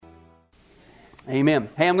Amen.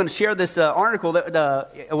 Hey, I'm going to share this article that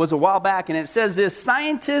it was a while back, and it says this: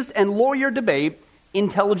 scientist and lawyer debate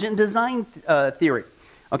intelligent design theory.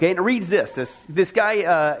 Okay, and it reads this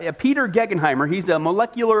guy, Peter Gegenheimer, he's a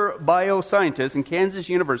molecular bioscientist in Kansas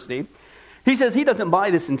University. He says he doesn't buy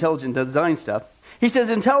this intelligent design stuff. He says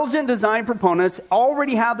intelligent design proponents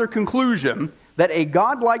already have their conclusion that a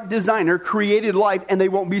godlike designer created life and they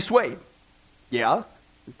won't be swayed. Yeah,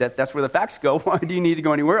 that's where the facts go. Why do you need to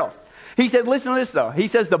go anywhere else? He said, listen to this though. He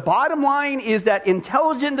says the bottom line is that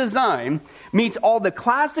intelligent design meets all the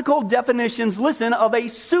classical definitions, listen, of a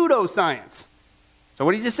pseudoscience. So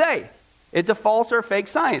what did he just say? It's a false or fake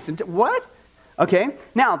science. What? Okay.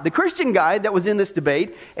 Now, the Christian guy that was in this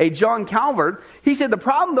debate, a John Calvert, he said the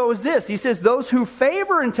problem though is this. He says those who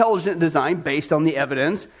favor intelligent design based on the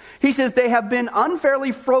evidence, he says they have been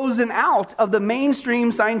unfairly frozen out of the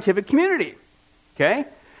mainstream scientific community. Okay.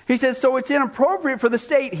 He says, so it's inappropriate for the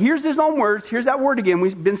state, here's his own words, here's that word again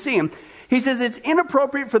we've been seeing. He says it's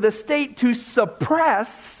inappropriate for the state to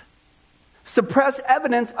suppress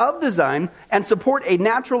evidence of design and support a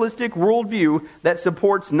naturalistic worldview that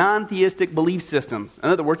supports non-theistic belief systems. In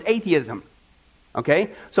other words, atheism. Okay?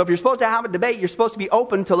 So if you're supposed to have a debate, you're supposed to be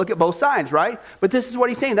open to look at both sides, right? But this is what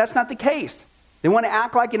he's saying. That's not the case. They want to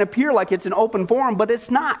act like and appear like it's an open forum, but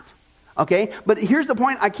it's not. Okay? But here's the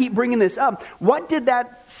point. I keep bringing this up. What did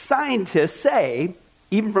that scientist say,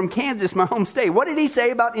 even from Kansas, my home state? What did he say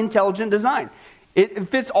about intelligent design? It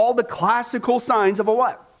fits all the classical signs of a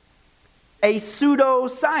what? A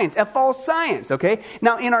pseudoscience, a false science, okay?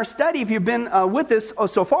 Now, in our study, if you've been with us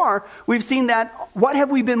so far, we've seen that, what have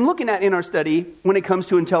we been looking at in our study when it comes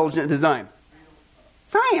to intelligent design?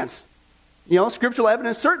 Science. You know, scriptural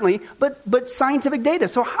evidence, certainly, but scientific data.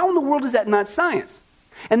 So how in the world is that not science?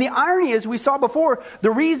 And the irony is, we saw before,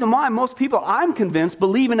 the reason why most people, I'm convinced,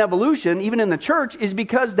 believe in evolution, even in the church, is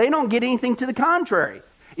because they don't get anything to the contrary.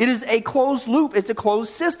 It is a closed loop. It's a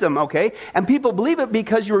closed system, okay? And people believe it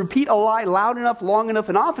because you repeat a lie loud enough, long enough,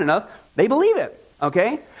 and often enough, they believe it,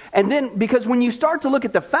 okay? And then, because when you start to look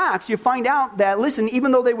at the facts, you find out that, listen,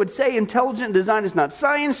 even though they would say intelligent design is not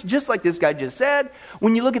science, just like this guy just said,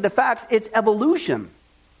 when you look at the facts, it's evolution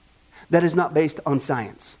that is not based on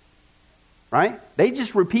science, right? They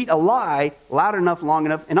just repeat a lie loud enough, long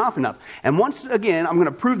enough, and often enough. And once again, I'm going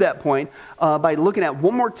to prove that point by looking at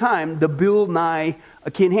one more time the Bill Nye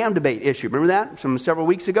Ken Ham debate issue. Remember that from several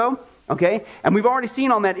weeks ago? Okay? And we've already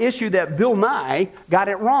seen on that issue that Bill Nye got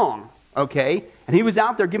it wrong. Okay? And he was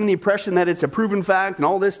out there giving the impression that it's a proven fact and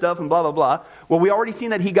all this stuff and blah, blah, blah. Well, we already seen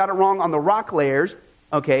that he got it wrong on the rock layers.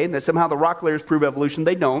 Okay? That somehow the rock layers prove evolution.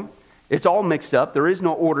 They don't. It's all mixed up. There is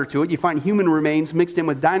no order to it. You find human remains mixed in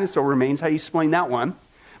with dinosaur remains. How do you explain that one?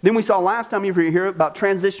 Then we saw last time, if you hear about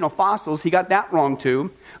transitional fossils, he got that wrong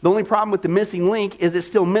too. The only problem with the missing link is it's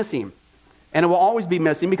still missing. And it will always be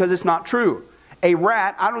missing because it's not true. A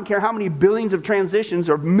rat, I don't care how many billions of transitions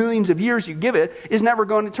or millions of years you give it, is never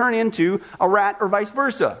going to turn into a rat or vice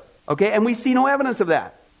versa. Okay? And we see no evidence of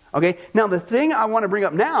that. Okay? Now, the thing I want to bring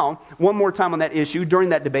up now, one more time on that issue during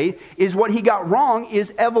that debate, is what he got wrong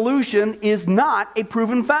is evolution is not a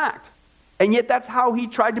proven fact. And yet that's how he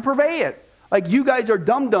tried to purvey it. Like, you guys are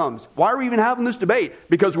dum-dums. Why are we even having this debate?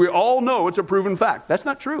 Because we all know it's a proven fact. That's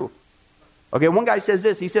not true. Okay, one guy says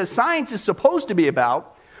this. He says, science is supposed to be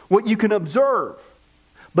about what you can observe.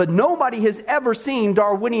 But nobody has ever seen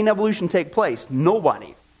Darwinian evolution take place.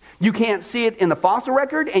 Nobody. You can't see it in the fossil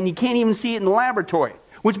record, and you can't even see it in the laboratory.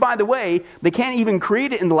 Which, by the way, they can't even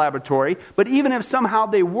create it in the laboratory. But even if somehow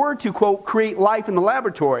they were to, quote, create life in the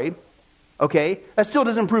laboratory, okay, that still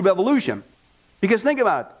doesn't prove evolution. Because think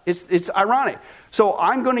about it. It's ironic. So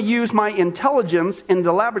I'm going to use my intelligence in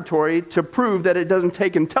the laboratory to prove that it doesn't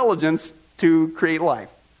take intelligence to create life.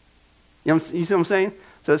 You see what I'm saying?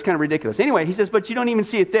 So it's kind of ridiculous. Anyway, he says, but you don't even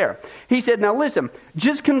see it there. He said, now listen,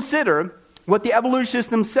 just consider what the evolutionists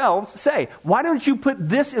themselves say. Why don't you put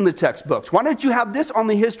this in the textbooks? Why don't you have this on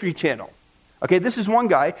the History Channel? Okay, this is one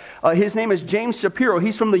guy. His name is James Shapiro.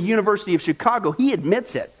 He's from the University of Chicago. He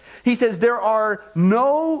admits it. He says there are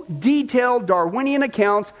no detailed Darwinian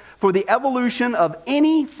accounts for the evolution of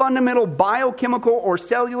any fundamental biochemical or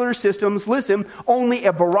cellular systems. Listen, only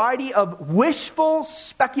a variety of wishful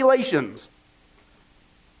speculations.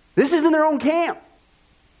 This is in their own camp.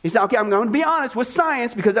 He said, okay, I'm going to be honest with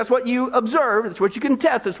science because that's what you observe, that's what you can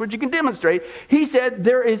test, that's what you can demonstrate. He said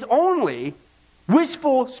there is only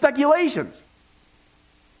wishful speculations.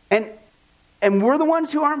 And we're the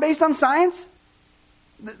ones who aren't based on science?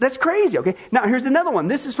 That's crazy, okay? Now, here's another one.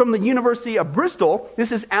 This is from the University of Bristol.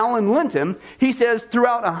 This is Alan Linton. He says,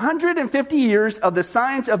 throughout 150 years of the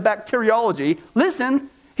science of bacteriology,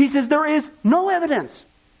 listen, he says there is no evidence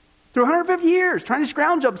through 150 years, trying to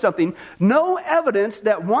scrounge up something, no evidence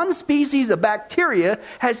that one species of bacteria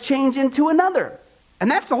has changed into another. And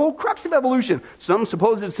that's the whole crux of evolution. Some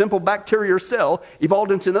supposed simple bacteria or cell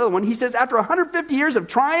evolved into another one. He says after 150 years of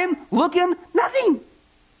trying, looking, nothing.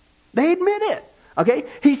 They admit it. Okay?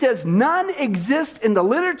 He says none exist in the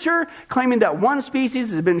literature claiming that one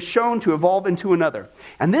species has been shown to evolve into another.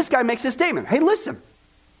 And this guy makes a statement. Hey, listen.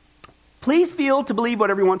 Please feel to believe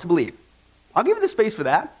whatever you want to believe. I'll give you the space for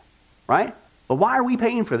that. Right? But why are we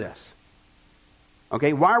paying for this?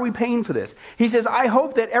 Okay, why are we paying for this? He says, I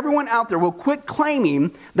hope that everyone out there will quit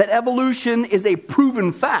claiming that evolution is a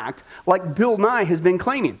proven fact like Bill Nye has been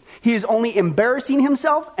claiming. He is only embarrassing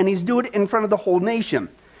himself, and he's doing it in front of the whole nation.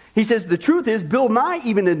 He says the truth is Bill Nye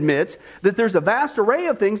even admits that there's a vast array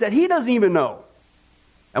of things that he doesn't even know.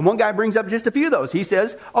 And one guy brings up just a few of those. He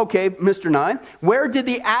says, okay, Mr. Nye, where did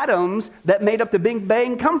the atoms that made up the Big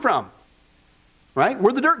Bang come from? Right?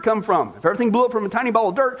 Where'd the dirt come from? If everything blew up from a tiny ball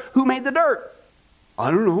of dirt, who made the dirt?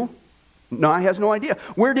 I don't know. Nye has no idea.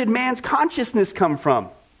 Where did man's consciousness come from?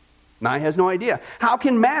 Nye has no idea. How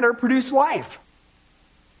can matter produce life?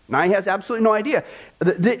 Nye has absolutely no idea.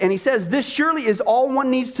 And he says, this surely is all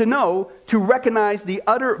one needs to know to recognize the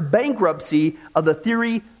utter bankruptcy of the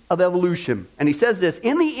theory of evolution. And he says this,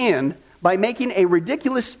 in the end, by making a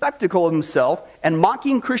ridiculous spectacle of himself and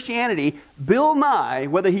mocking Christianity, Bill Nye,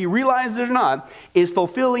 whether he realizes it or not, is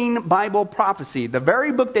fulfilling Bible prophecy. The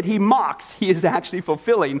very book that he mocks, he is actually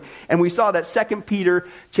fulfilling. And we saw that 2 Peter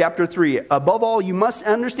chapter 3. Above all, you must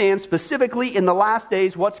understand specifically in the last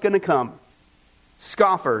days what's going to come.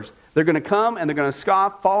 Scoffers. They're going to come and they're going to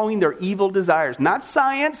scoff following their evil desires. Not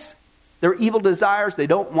science, their evil desires. They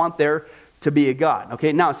don't want their to be a God.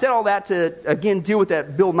 Okay, now I said all that to, again, deal with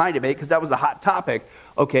that Bill Nye debate because that was a hot topic.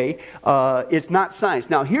 Okay, it's not science.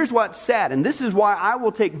 Now, here's what's sad, and this is why I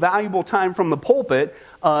will take valuable time from the pulpit.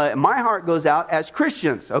 My heart goes out as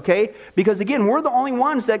Christians, okay? Because, again, we're the only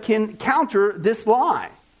ones that can counter this lie,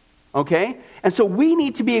 okay? And so we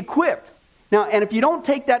need to be equipped. Now, and if you don't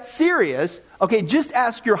take that serious, okay, just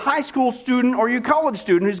ask your high school student or your college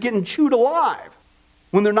student who's getting chewed alive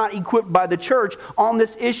when they're not equipped by the church on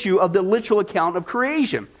this issue of the literal account of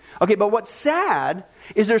creation. Okay, but what's sad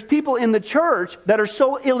is there's people in the church that are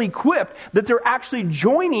so ill-equipped that they're actually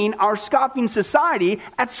joining our scoffing society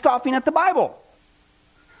at scoffing at the Bible.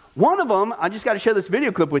 One of them, I just got to share this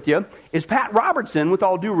video clip with you, is Pat Robertson, with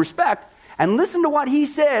all due respect, and listen to what he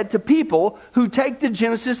said to people who take the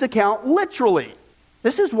Genesis account literally.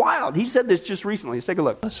 This is wild. He said this just recently. Let's take a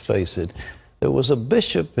look. Let's face it, there was a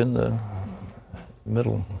bishop in the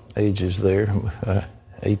Middle Ages there,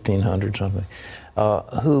 1800 something,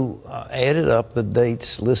 who added up the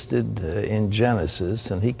dates listed in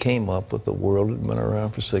Genesis, and he came up with the world had been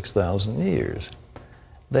around for 6,000 years.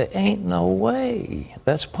 There ain't no way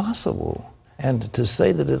that's possible. And to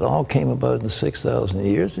say that it all came about in 6,000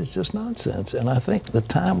 years is just nonsense. And I think the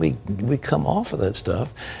time we come off of that stuff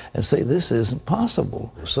and say this isn't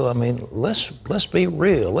possible. So I mean, let's be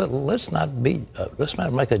real. Let's not make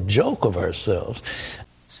a joke of ourselves.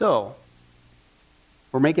 So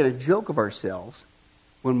we're making a joke of ourselves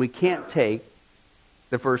when we can't take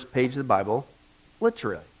the first page of the Bible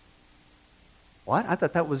literally. What? I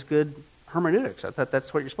thought that was good hermeneutics. I thought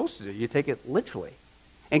that's what you're supposed to do. You take it literally.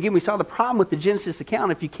 And again, we saw the problem with the Genesis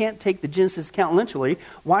account. If you can't take the Genesis account literally,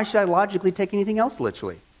 why should I logically take anything else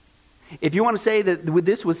literally? If you want to say that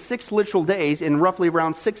this was 6 literal days in roughly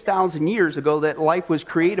around 6,000 years ago that life was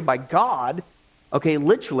created by God, okay,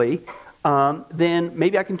 literally, then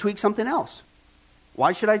maybe I can tweak something else.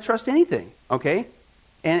 Why should I trust anything, okay?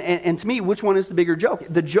 And to me, which one is the bigger joke?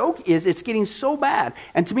 The joke is it's getting so bad.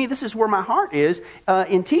 And to me, this is where my heart is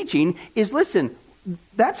in teaching, is listen,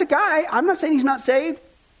 that's a guy, I'm not saying he's not saved,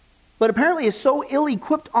 but apparently is so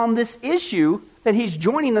ill-equipped on this issue that he's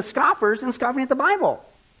joining the scoffers and scoffing at the Bible.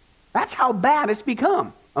 That's how bad it's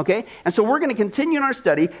become, okay? And so we're going to continue in our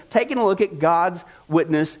study, taking a look at God's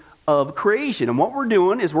witness of creation. And what we're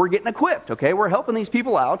doing is we're getting equipped, okay? We're helping these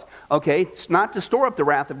people out, okay? It's not to store up the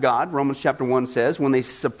wrath of God, Romans chapter 1 says, when they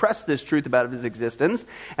suppress this truth about his existence.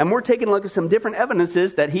 And we're taking a look at some different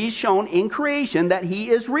evidences that he's shown in creation that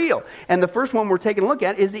he is real. And the first one we're taking a look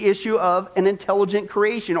at is the issue of an intelligent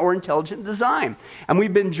creation or intelligent design. And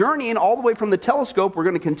we've been journeying all the way from the telescope. We're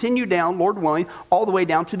going to continue down, Lord willing, all the way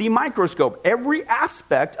down to the microscope. Every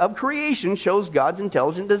aspect of creation shows God's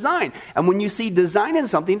intelligent design. And when you see design in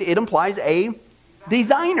something, it implies a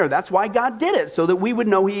designer. That's why God did it, so that we would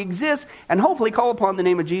know He exists and hopefully call upon the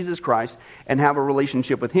name of Jesus Christ and have a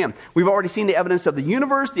relationship with Him. We've already seen the evidence of the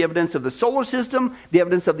universe, the evidence of the solar system, the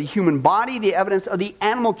evidence of the human body, the evidence of the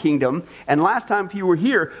animal kingdom. And last time, if you were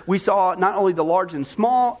here, we saw not only the large and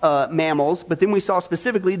small mammals, but then we saw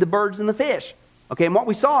specifically the birds and the fish. Okay, and what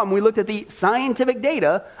we saw, and we looked at the scientific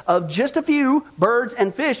data of just a few birds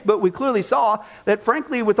and fish, but we clearly saw that,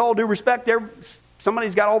 frankly, with all due respect,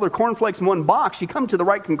 somebody's got all their cornflakes in one box. You come to the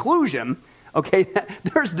right conclusion, okay?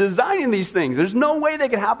 There's design in these things. There's no way they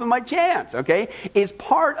can happen by chance, okay? It's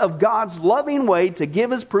part of God's loving way to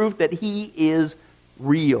give us proof that He is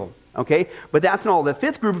real, okay? But that's not all. The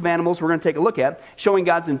fifth group of animals we're going to take a look at, showing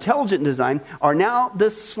God's intelligent design, are now the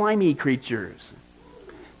slimy creatures.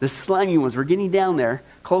 The slimy ones. We're getting down there,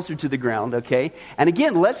 closer to the ground, okay? And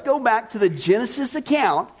again, let's go back to the Genesis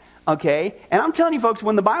account, okay? And I'm telling you folks,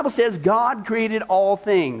 when the Bible says God created all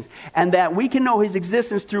things, and that we can know His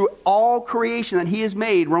existence through all creation that He has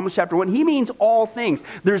made, Romans chapter 1, He means all things.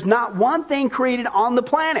 There's not one thing created on the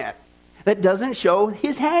planet that doesn't show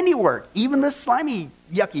His handiwork, even the slimy,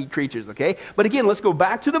 yucky creatures, okay? But again, let's go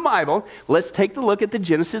back to the Bible. Let's take a look at the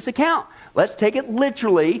Genesis account. Let's take it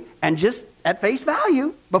literally and just at face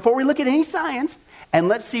value before we look at any science, and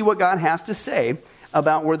let's see what God has to say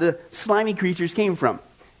about where the slimy creatures came from.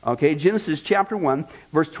 Okay, Genesis chapter 1,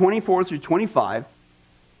 verse 24 through 25.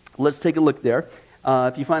 Let's take a look there.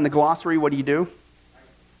 If you find the glossary, what do?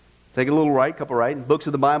 Take a little right, couple right. Books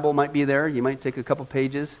of the Bible might be there. You might take a couple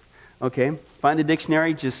pages. Okay, find the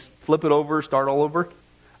dictionary, just flip it over, start all over.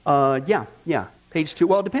 Yeah. Page 2.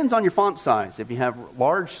 Well, it depends on your font size. If you have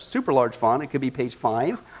large, super large font, it could be page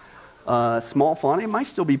 5. Small font, it might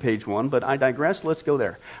still be page 1, but I digress. Let's go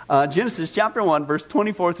there. Genesis chapter 1, verse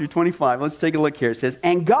 24 through 25. Let's take a look here. It says,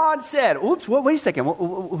 and God said, oops, wait a second.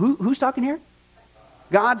 Who's talking here?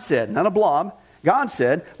 God said, not a blob. God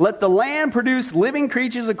said, let the land produce living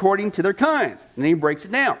creatures according to their kinds. And then He breaks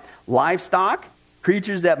it down. Livestock,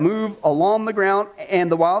 creatures that move along the ground,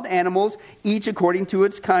 and the wild animals, each according to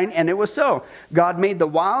its kind, and it was so. God made the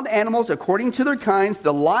wild animals according to their kinds,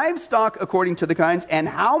 the livestock according to the kinds, and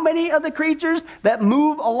how many of the creatures that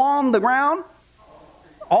move along the ground?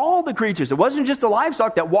 All the creatures. It wasn't just the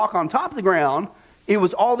livestock that walk on top of the ground. It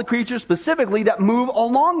was all the creatures specifically that move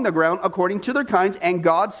along the ground according to their kinds, and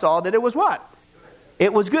God saw that it was what?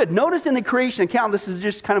 It was good. Notice in the creation account, this is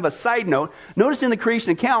just kind of a side note. Notice in the creation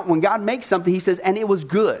account, when God makes something, He says, and it was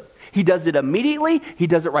good. He does it immediately. He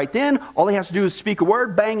does it right then. All He has to do is speak a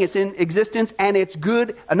word, bang, it's in existence, and it's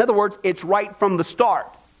good. In other words, it's right from the start.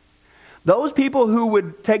 Those people who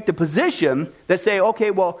would take the position that say, okay,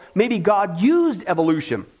 well, maybe God used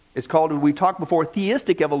evolution. It's called, we talked before,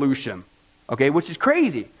 theistic evolution. Okay, which is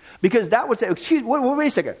crazy. Because that would say, wait a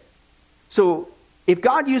second. So, if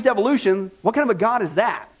God used evolution, what kind of a God is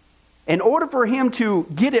that? In order for Him to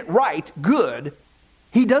get it right, good,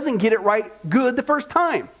 He doesn't get it right, good, the first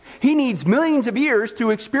time. He needs millions of years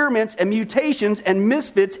to experiments and mutations and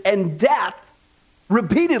misfits and death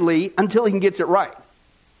repeatedly until He gets it right.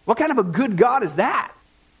 What kind of a good God is that?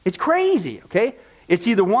 It's crazy, okay? It's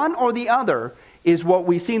either one or the other is what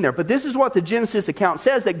we've seen there. But this is what the Genesis account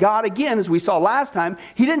says, that God, again, as we saw last time,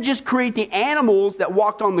 He didn't just create the animals that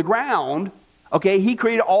walked on the ground. Okay, He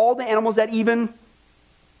created all the animals that even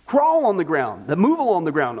crawl on the ground, that move along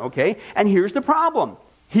the ground, okay? And here's the problem.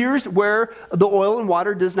 Here's where the oil and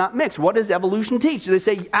water does not mix. What does evolution teach? They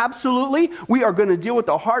say, absolutely, we are going to deal with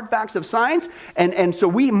the hard facts of science, and so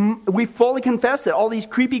we fully confess that all these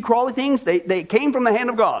creepy, crawly things, they came from the hand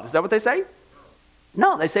of God. Is that what they say?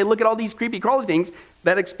 No, they say, look at all these creepy, crawly things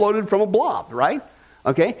that exploded from a blob, right?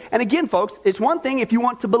 Okay, and again, folks, it's one thing if you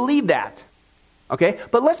want to believe that. Okay,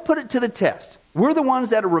 but let's put it to the test. We're the ones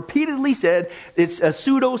that have repeatedly said it's a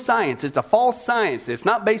pseudoscience, it's a false science, it's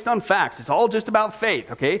not based on facts, it's all just about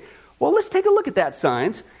faith, okay? Well, let's take a look at that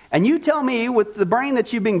science, and you tell me with the brain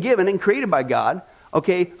that you've been given and created by God,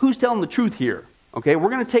 okay, who's telling the truth here? Okay, we're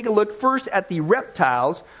going to take a look first at the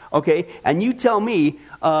reptiles, okay, and you tell me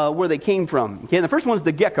where they came from. Okay, and the first one's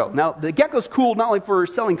the gecko. Now, the gecko's cool not only for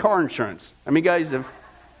selling car insurance. I mean, guys,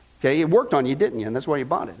 it worked on you, didn't you? And that's why you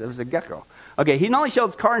bought it. It was a gecko. Okay, he not only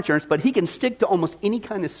sells car insurance, but he can stick to almost any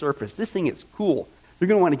kind of surface. This thing is cool. You're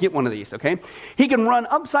going to want to get one of these, okay? He can run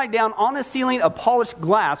upside down on a ceiling of polished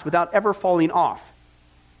glass without ever falling off.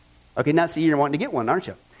 Okay, now see, you're wanting to get one, aren't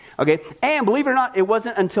you? Okay, and believe it or not, it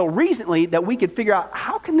wasn't until recently that we could figure out,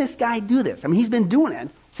 how can this guy do this? I mean, he's been doing it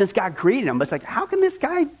since God created him, but it's like, how can this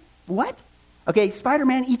guy, what? Okay,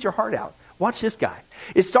 Spider-Man, eat your heart out. Watch this guy.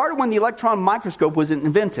 It started when the electron microscope was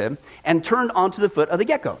invented and turned onto the foot of the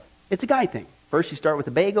gecko. It's a guy thing. First you start with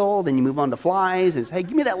a bagel, then you move on to flies, and it's, hey,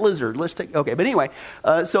 give me that lizard. Let's take, okay. But anyway,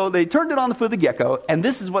 so they turned it on the foot of the gecko, and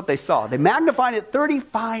this is what they saw. They magnified it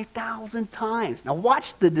 35,000 times. Now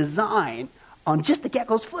watch the design on just the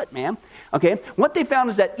gecko's foot, man. Okay, what they found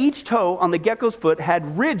is that each toe on the gecko's foot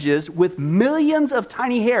had ridges with millions of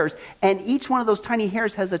tiny hairs, and each one of those tiny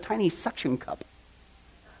hairs has a tiny suction cup.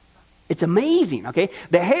 It's amazing, okay?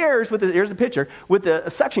 The hairs, here's a picture, with the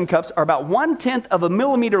suction cups are about 1/10 of a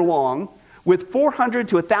millimeter long, with 400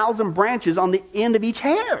 to 1,000 branches on the end of each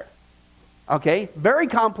hair. Okay? Very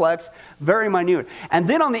complex, very minute. And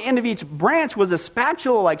then on the end of each branch was a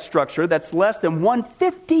spatula-like structure that's less than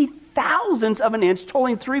 1/50,000th of an inch,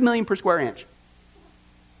 totaling 3 million per square inch.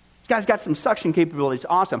 This guy's got some suction capabilities.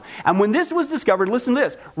 Awesome. And when this was discovered, listen to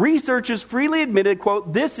this. Researchers freely admitted,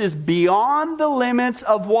 quote, this is beyond the limits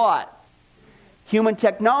of what? Human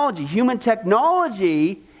technology. Human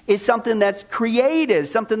technology is something that's creative,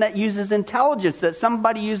 something that uses intelligence, that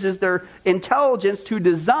somebody uses their intelligence to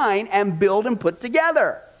design and build and put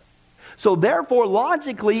together. So therefore,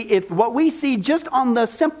 logically, if what we see just on the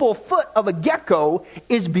simple foot of a gecko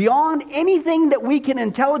is beyond anything that we can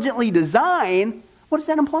intelligently design, what does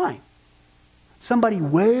that imply? Somebody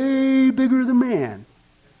way bigger than man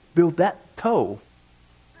built that toe.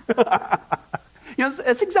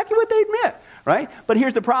 That's exactly what they admit. Right? But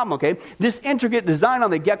here's the problem, okay? This intricate design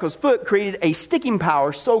on the gecko's foot created a sticking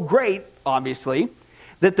power so great, obviously,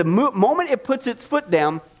 that the moment it puts its foot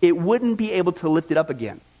down, it wouldn't be able to lift it up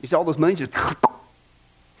again. You see all those millions just...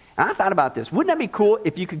 And I thought about this. Wouldn't that be cool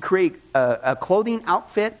if you could create a clothing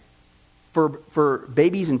outfit for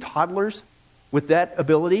babies and toddlers with that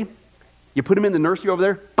ability? You put them in the nursery over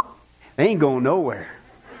there, they ain't going nowhere.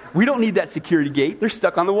 We don't need that security gate. They're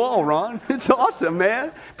stuck on the wall, Ron. It's awesome,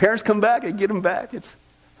 man. Parents come back and get them back.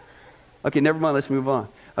 Okay, never mind. Let's move on.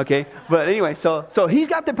 Okay, but anyway, so he's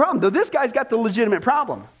got the problem. Though this guy's got the legitimate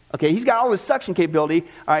problem. Okay, he's got all this suction capability.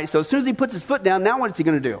 All right, so as soon as he puts his foot down, now what's he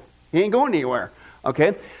going to do? He ain't going anywhere.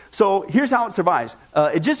 Okay, so here's how it survives.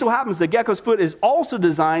 It just so happens the gecko's foot is also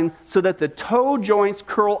designed so that the toe joints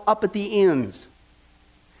curl up at the ends.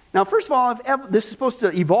 Now, first of all, if this is supposed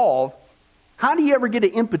to evolve, how do you ever get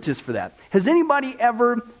an impetus for that? Has anybody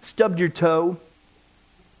ever stubbed your toe?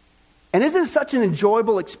 And isn't it such an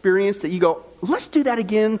enjoyable experience that you go, let's do that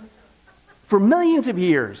again for millions of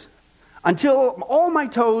years until all my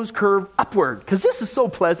toes curve upward, because this is so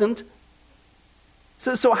pleasant.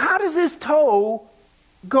 So how does this toe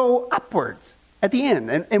go upwards at the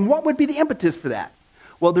end? And what would be the impetus for that?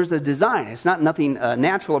 Well, there's a design. It's not nothing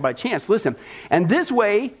natural or by chance. Listen, and this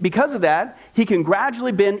way, because of that, he can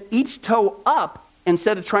gradually bend each toe up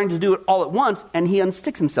instead of trying to do it all at once, and he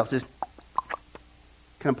unsticks himself. Just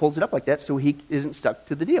kind of pulls it up like that so he isn't stuck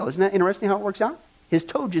to the deal. Isn't that interesting how it works out? His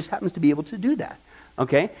toe just happens to be able to do that.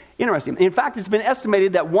 Okay? Interesting. In fact, it's been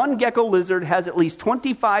estimated that one gecko lizard has at least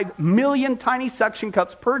 25 million tiny suction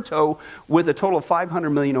cups per toe, with a total of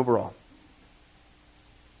 500 million overall.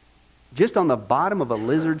 Just on the bottom of a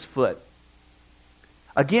lizard's foot.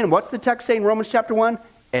 Again, what's the text say in Romans chapter 1?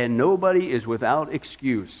 And nobody is without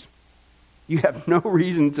excuse. You have no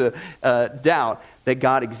reason to doubt that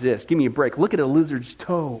God exists. Give me a break. Look at a lizard's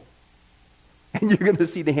toe. And you're going to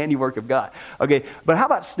see the handiwork of God. Okay, but how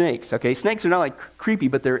about snakes? Okay, snakes are not like creepy,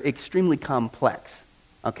 but they're extremely complex.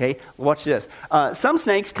 Okay, watch this. Some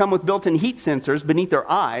snakes come with built-in heat sensors beneath their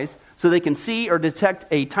eyes so they can see or detect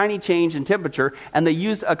a tiny change in temperature, and they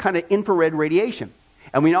use a kind of infrared radiation.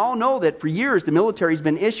 And we all know that for years the military's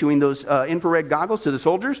been issuing those infrared goggles to the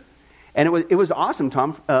soldiers, and it was awesome,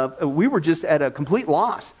 Tom. We were just at a complete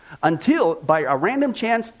loss until, by a random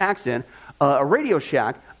chance accident, a Radio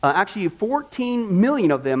Shack, actually 14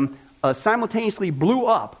 million of them simultaneously blew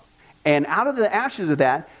up. And out of the ashes of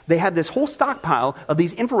that, they had this whole stockpile of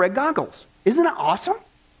these infrared goggles. Isn't that awesome?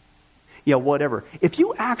 Yeah, whatever. If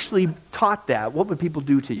you actually taught that, what would people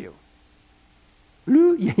do to you?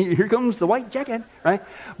 Here comes the white jacket, right?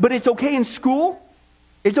 But it's okay in school?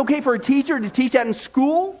 It's okay for a teacher to teach that in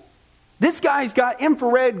school? This guy's got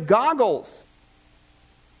infrared goggles.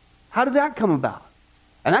 How did that come about?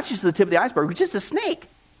 And that's just the tip of the iceberg, which is a snake.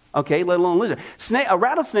 Okay, let alone a lizard.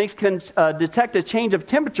 Rattlesnakes can detect a change of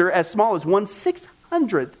temperature as small as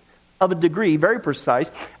 1/600th of a degree, very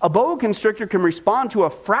precise. A boa constrictor can respond to a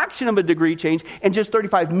fraction of a degree change in just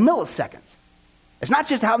 35 milliseconds. It's not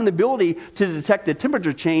just having the ability to detect the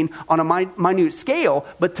temperature change on a minute scale,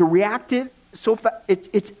 but to react it so fast.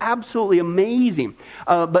 It's absolutely amazing.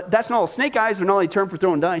 But that's not all. Snake eyes are not only a term for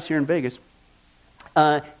throwing dice here in Vegas.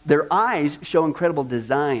 Their eyes show incredible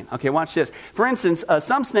design. Okay, watch this. For instance,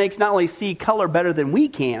 some snakes not only see color better than we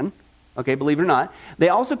can, Okay, believe it or not. They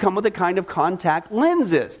also come with a kind of contact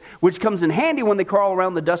lenses, which comes in handy when they crawl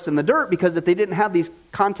around the dust and the dirt, because if they didn't have these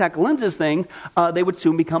contact lenses thing, they would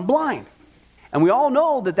soon become blind. And we all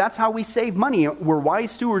know that that's how we save money. We're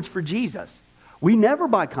wise stewards for Jesus. We never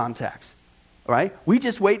buy contacts, right? We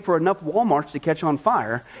just wait for enough Walmarts to catch on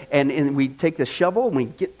fire, and we take the shovel and we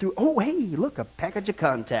get through. Oh, hey, look, a package of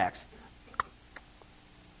contacts.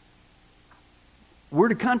 Where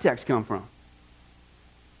do contacts come from?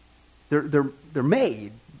 They're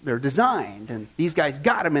made, they're designed, and these guys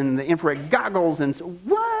got them in the infrared goggles, and so,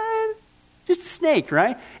 what? Just a snake,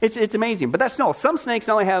 right? It's amazing. But that's no. Some snakes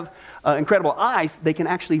not only have incredible eyes, they can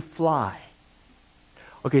actually fly.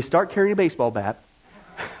 Okay, start carrying a baseball bat.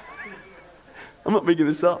 I'm not making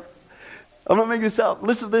this up.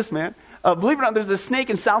 Listen to this, man. Believe it or not, there's a snake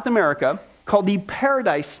in South America called the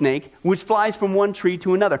paradise snake, which flies from one tree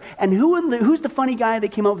to another. And who's the funny guy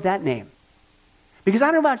that came up with that name? Because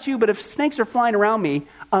I don't know about you, but if snakes are flying around me,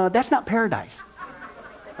 that's not paradise,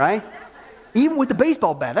 right? Even with the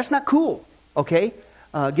baseball bat, that's not cool, okay?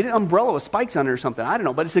 Get an umbrella with spikes on it or something. I don't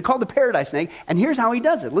know, but it's called the paradise snake, and here's how he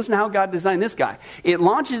does it. Listen to how God designed this guy. It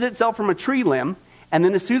launches itself from a tree limb, and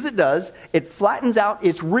then as soon as it does, it flattens out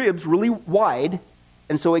its ribs really wide,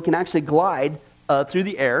 and so it can actually glide through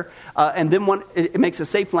the air, and then it makes a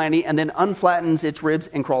safe landing, and then unflattens its ribs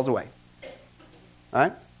and crawls away. All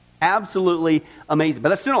right? Absolutely amazing. But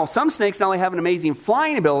that's still all. Some snakes not only have an amazing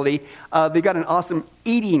flying ability, they've got an awesome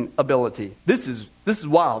eating ability. This is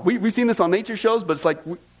wild. We've seen this on nature shows, but it's like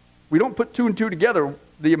we don't put two and two together.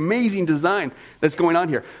 The amazing design that's going on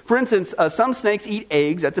here. For instance, some snakes eat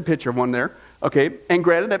eggs. That's a picture of one there. Okay, and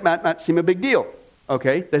granted, that might not seem a big deal.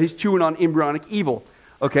 Okay, that he's chewing on embryonic evil.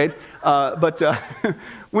 Okay, but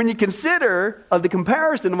when you consider the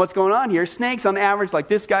comparison of what's going on here, snakes on average, like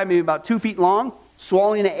this guy, maybe about 2 feet long,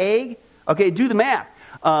 swallowing an egg. Okay, do the math.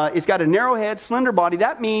 It's got a narrow head, slender body.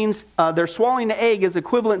 That means they're swallowing the egg is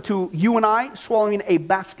equivalent to you and I swallowing a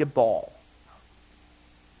basketball.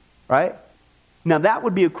 Right? Now that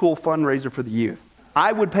would be a cool fundraiser for the youth.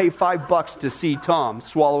 I would pay $5 to see Tom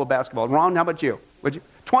swallow a basketball. Ron, how about you? Would you?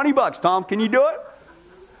 $20, Tom. Can you do it?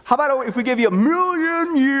 How about if we give you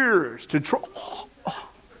 1,000,000 years to try?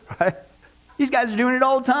 Right? These guys are doing it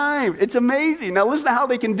all the time. It's amazing. Now listen to how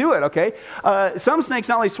they can do it, okay? Some snakes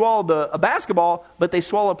not only swallow a basketball, but they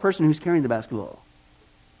swallow a person who's carrying the basketball.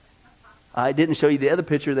 I didn't show you the other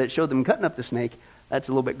picture that showed them cutting up the snake. That's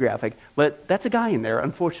a little bit graphic. But that's a guy in there,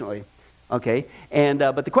 unfortunately. Okay? And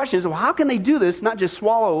but the question is, well, how can they do this, not just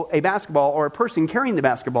swallow a basketball or a person carrying the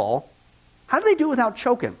basketball? How do they do it without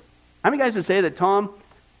choking? How many guys would say that Tom,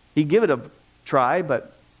 he'd give it a try,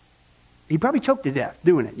 but he probably choked to death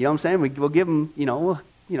doing it. You know what I'm saying? We'll give him,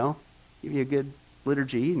 give you a good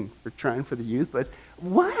liturgy, and we're trying for the youth. But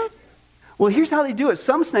what? Well, here's how they do it.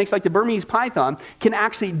 Some snakes, like the Burmese python, can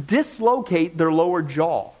actually dislocate their lower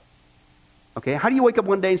jaw. Okay? How do you wake up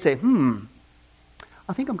one day and say,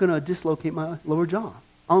 I think I'm going to dislocate my lower jaw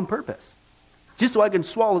on purpose, just so I can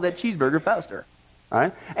swallow that cheeseburger faster. All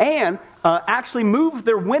right? And actually move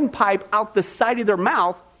their windpipe out the side of their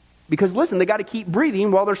mouth. Because, listen, they got to keep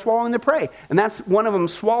breathing while they're swallowing their prey. And that's one of them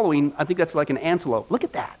swallowing, I think that's like an antelope. Look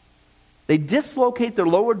at that. They dislocate their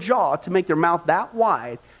lower jaw to make their mouth that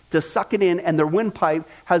wide to suck it in, and their windpipe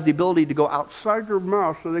has the ability to go outside their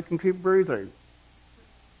mouth so they can keep breathing.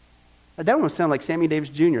 That one sound like Sammy Davis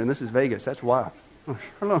Jr., and this is Vegas. That's wild.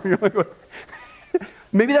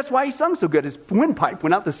 Maybe that's why he sung so good. His windpipe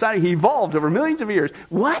went out the side. He evolved over millions of years.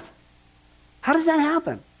 What? How does that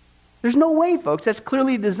happen? There's no way, folks. That's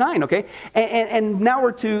clearly designed, okay? And now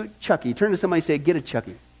we're to Chucky. Turn to somebody and say, get a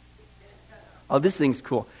Chucky. Oh, this thing's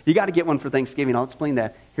cool. You got to get one for Thanksgiving. I'll explain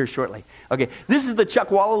that here shortly. Okay, this is the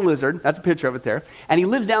Chuckwalla lizard. That's a picture of it there. And he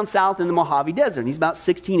lives down south in the Mojave Desert. He's about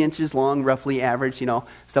 16 inches long, roughly average,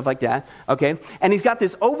 stuff like that. Okay, and he's got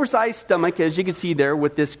this oversized stomach, as you can see there,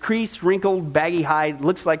 with this creased, wrinkled, baggy hide.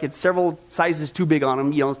 Looks like it's several sizes too big on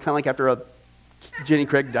him. It's kind of like after a Jenny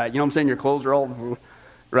Craig diet. You know what I'm saying? Your clothes are all...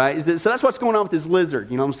 Right? So that's what's going on with this lizard.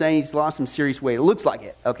 You know what I'm saying? He's lost some serious weight. It looks like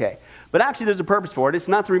it. Okay. But actually there's a purpose for it. It's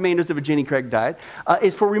not the remainders of a Jenny Craig diet.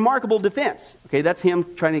 It's for remarkable defense. Okay, that's him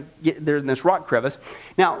trying to get there in this rock crevice.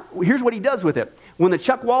 Now, here's what he does with it. When the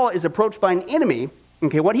Chuckwalla is approached by an enemy,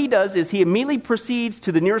 okay, what he does is he immediately proceeds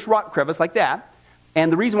to the nearest rock crevice like that.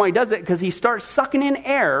 And the reason why he does it, because he starts sucking in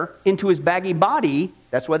air into his baggy body.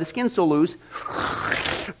 That's why the skin's so loose.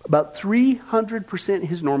 About 300%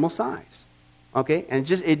 his normal size. Okay, and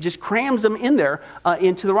it just crams them in there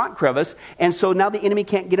into the rock crevice, and so now the enemy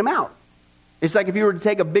can't get him out. It's like if you were to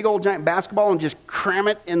take a big old giant basketball and just cram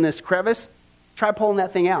it in this crevice, try pulling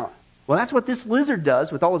that thing out. Well, that's what this lizard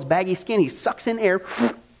does with all his baggy skin. He sucks in air,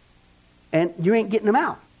 and you ain't getting them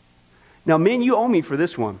out. Now, men, you owe me for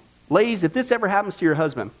this one. Ladies, if this ever happens to your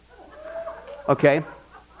husband, okay,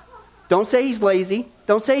 don't say he's lazy.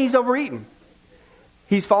 Don't say he's overeating.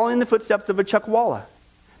 He's following in the footsteps of a Chuckwalla.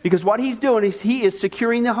 Because what he's doing is he is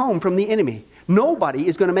securing the home from the enemy. Nobody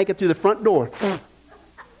is going to make it through the front door.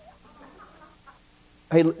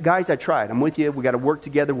 Hey, guys, I tried. I'm with you. We got to work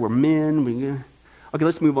together. We're men. Okay,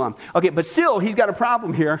 let's move on. Okay, but still, he's got a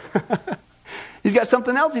problem here. He's got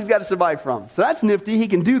something else he's got to survive from. So that's nifty. He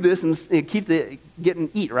can do this and keep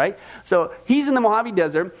eat, right? So he's in the Mojave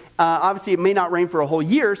Desert. Obviously, it may not rain for a whole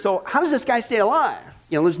year. So how does this guy stay alive?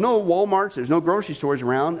 There's no Walmarts. There's no grocery stores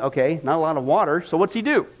around. Okay, not a lot of water. So what's he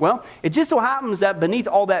do? Well, it just so happens that beneath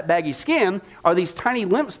all that baggy skin are these tiny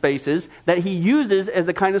lymph spaces that he uses as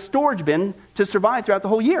a kind of storage bin to survive throughout the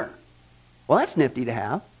whole year. Well, that's nifty to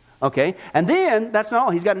have. Okay, and then that's not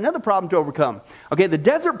all. He's got another problem to overcome. Okay, the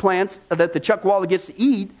desert plants that the Chuckwalla gets to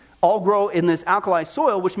eat all grow in this alkali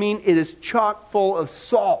soil, which means it is chock full of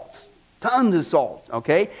salts. Tons of salt,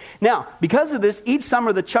 okay? Now, because of this, each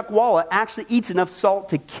summer the Chuckwalla actually eats enough salt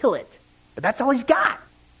to kill it. But that's all he's got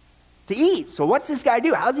to eat. So what's this guy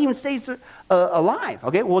do? How does he even stay alive?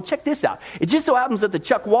 Okay, well, check this out. It just so happens that the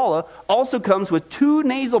Chuckwalla also comes with 2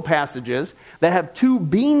 nasal passages that have 2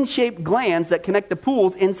 bean-shaped glands that connect the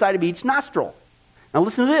pools inside of each nostril. Now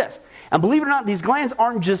listen to this. And believe it or not, these glands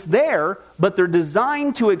aren't just there, but they're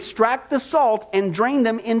designed to extract the salt and drain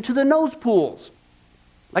them into the nose pools.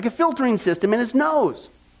 Like a filtering system in his nose.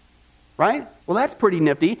 Right? Well, that's pretty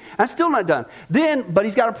nifty. That's still not done. But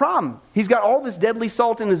he's got a problem. He's got all this deadly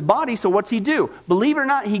salt in his body, so what's he do? Believe it or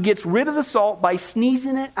not, he gets rid of the salt by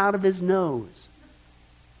sneezing it out of his nose.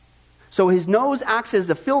 So his nose acts as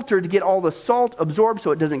a filter to get all the salt absorbed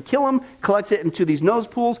so it doesn't kill him, collects it into these nose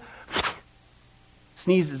pools,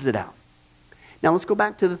 sneezes it out. Now let's go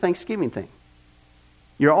back to the Thanksgiving thing.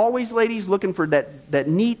 You're always, ladies, looking for that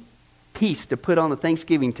neat piece to put on the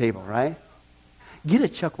Thanksgiving table, right? Get a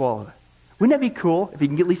Chuckwalla. Wouldn't that be cool if you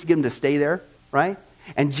can at least get him to stay there, right?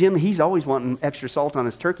 And Jim, he's always wanting extra salt on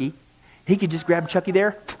his turkey. He could just grab Chucky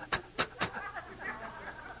there.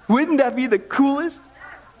 Wouldn't that be the coolest?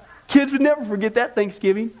 Kids would never forget that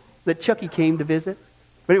Thanksgiving that Chucky came to visit.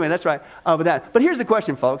 But anyway, that's right. But here's the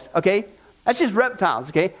question, folks, okay? That's just reptiles,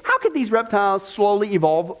 okay? How could these reptiles slowly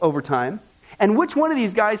evolve over time? And which one of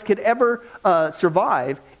these guys could ever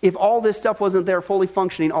survive if all this stuff wasn't there fully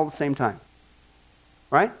functioning all at the same time?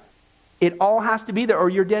 Right? It all has to be there or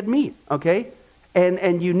you're dead meat, okay?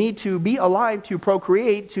 And you need to be alive to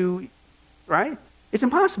procreate right? It's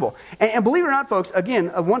impossible. And believe it or not, folks,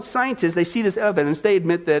 again, once scientists, they see this evidence, they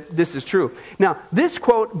admit that this is true. Now, this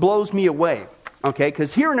quote blows me away, okay?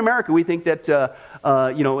 Because here in America, we think that,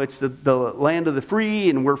 it's the land of the free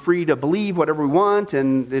and we're free to believe whatever we want.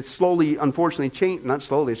 And it's slowly, unfortunately,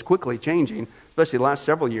 it's quickly changing, especially the last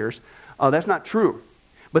several years. That's not true.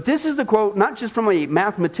 But this is a quote not just from a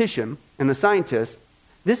mathematician and a scientist.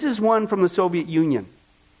 This is one from the Soviet Union.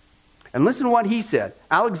 And listen to what he said.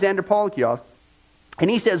 Alexander Polukhov. And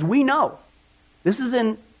he says, we know. This is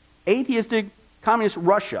in atheistic communist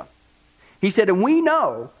Russia. He said, and we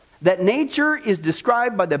know that nature is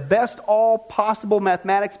described by the best all possible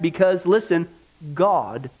mathematics because, listen,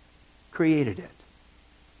 God created it.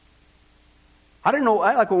 I don't know,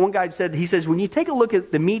 I like what one guy said. He says, when you take a look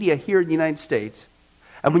at the media here in the United States,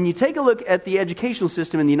 and when you take a look at the educational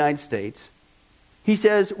system in the United States, he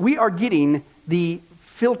says, we are getting the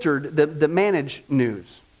filtered, the managed news.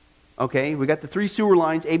 Okay, we got the 3 sewer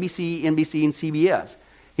lines, ABC, NBC, and CBS.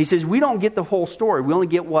 He says, we don't get the whole story. We only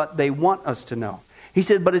get what they want us to know. He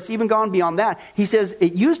said, but it's even gone beyond that. He says,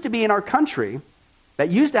 it used to be in our country that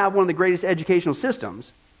used to have one of the greatest educational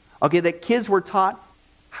systems, okay, that kids were taught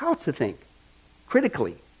how to think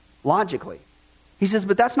critically, logically. He says,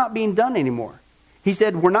 but that's not being done anymore. He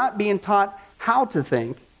said, we're not being taught how to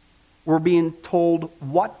think. We're being told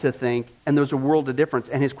what to think, and there's a world of difference.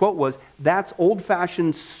 And his quote was, that's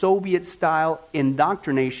old-fashioned Soviet-style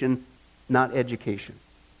indoctrination, not education.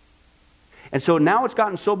 And so now it's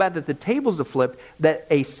gotten so bad that the tables have flipped that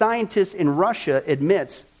a scientist in Russia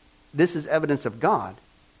admits this is evidence of God.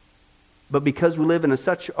 But because we live in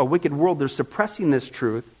such a wicked world, they're suppressing this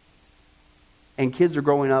truth, and kids are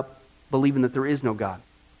growing up believing that there is no God.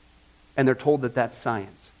 And they're told that that's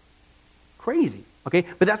science. Crazy. Okay,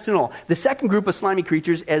 but that's not all. The second group of slimy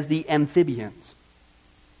creatures is the amphibians.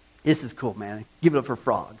 This is cool, man. Give it up for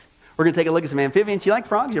frogs. We're going to take a look at some amphibians. You like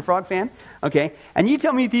frogs? You're a frog fan? Okay. And you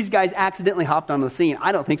tell me if these guys accidentally hopped onto the scene.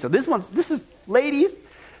 I don't think so. This is, ladies,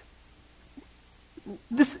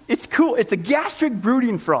 it's cool. It's a gastric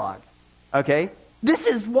brooding frog. Okay. This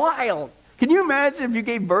is wild. Can you imagine if you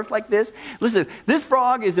gave birth like this? Listen, this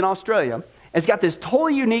frog is in Australia. It's got this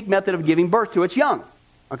totally unique method of giving birth to its young.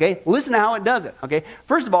 Okay, listen to how it does it. Okay,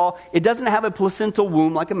 first of all, it doesn't have a placental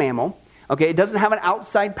womb like a mammal. Okay, it doesn't have an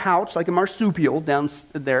outside pouch like a marsupial down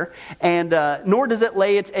there, and nor does it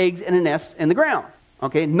lay its eggs in a nest in the ground.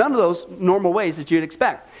 Okay, none of those normal ways that you'd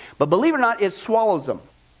expect. But believe it or not, it swallows them.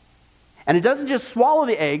 And it doesn't just swallow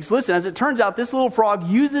the eggs. Listen, as it turns out, this little frog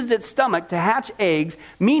uses its stomach to hatch eggs,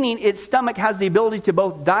 meaning its stomach has the ability to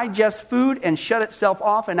both digest food and shut itself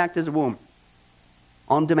off and act as a womb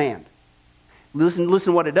on demand. Listen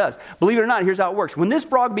to what it does. Believe it or not, here's how it works. When this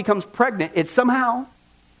frog becomes pregnant, it somehow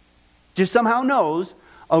knows,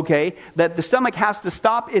 okay, that the stomach has to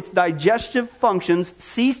stop its digestive functions,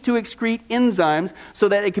 cease to excrete enzymes, so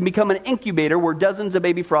that it can become an incubator where dozens of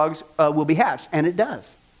baby frogs will be hatched. And it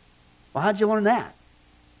does. Well, how'd you learn that?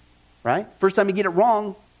 Right? First time you get it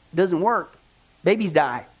wrong, it doesn't work. Babies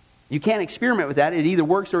die. You can't experiment with that. It either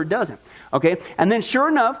works or it doesn't. Okay? And then sure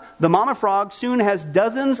enough, the mama frog soon has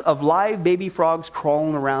dozens of live baby frogs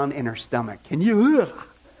crawling around in her stomach.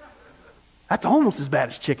 That's almost as bad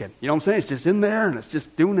as chicken. You know what I'm saying? It's just in there and it's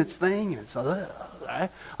just doing its thing. And it's, right?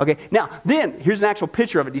 Okay, now, then, here's an actual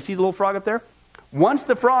picture of it. Do you see the little frog up there? Once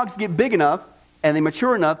the frogs get big enough and they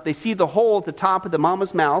mature enough, they see the hole at the top of the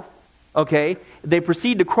mama's mouth. Okay, they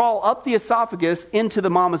proceed to crawl up the esophagus into the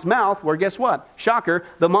mama's mouth, where guess what? Shocker,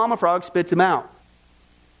 the mama frog spits them out.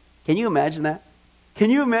 Can you imagine that? Can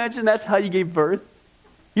you imagine that's how you gave birth?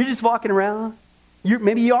 You're just walking around.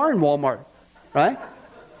 Maybe you are in Walmart, right?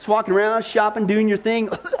 Just walking around, shopping, doing your thing.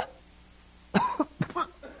 Hey,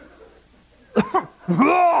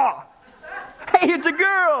 it's a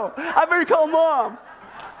girl. I better call mom.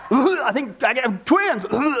 I think I got twins.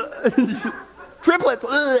 Triplets.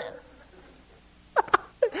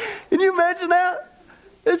 Can you imagine that?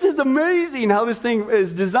 This is amazing how this thing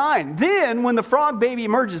is designed. Then, when the frog baby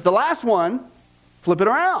emerges, the last one, flip it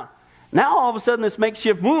around. Now, all of a sudden, this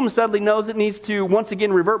makeshift womb suddenly knows it needs to once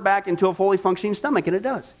again revert back into a fully functioning stomach, and it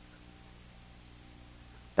does.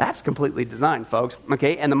 That's completely designed, folks.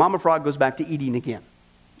 Okay, and the mama frog goes back to eating again.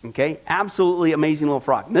 Okay, absolutely amazing little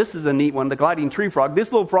frog. And this is a neat one, the gliding tree frog.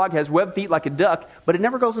 This little frog has webbed feet like a duck, but it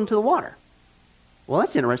never goes into the water. Well,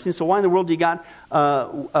 that's interesting. So why in the world do you got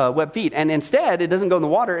webbed feet? And instead, it doesn't go in the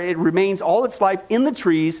water. It remains all its life in the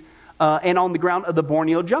trees and on the ground of the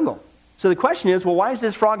Borneo jungle. So the question is, well, why does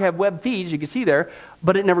this frog have webbed feet, as you can see there,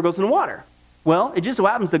 but it never goes in the water? Well, it just so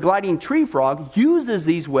happens the gliding tree frog uses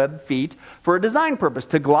these webbed feet for a design purpose,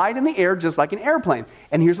 to glide in the air just like an airplane.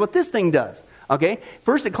 And here's what this thing does. Okay,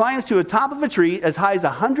 first it climbs to the top of a tree as high as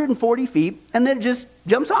 140 feet, and then it just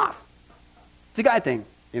jumps off. It's a guy thing.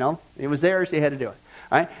 You know, it was there, so he had to do it.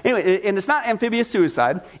 All right? Anyway, and it's not amphibious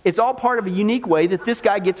suicide. It's all part of a unique way that this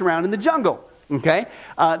guy gets around in the jungle. Okay?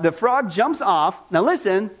 The frog jumps off. Now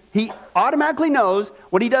listen, he automatically knows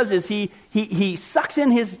what he does is he sucks in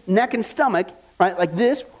his neck and stomach, right, like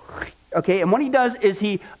this. Okay? And what he does is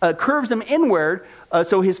he curves them inward,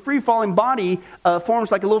 so his free-falling body forms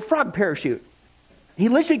like a little frog parachute. He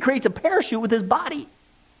literally creates a parachute with his body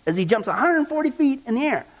as he jumps 140 feet in the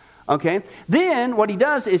air. Okay, then what he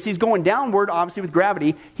does is he's going downward, obviously with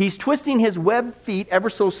gravity. He's twisting his webbed feet ever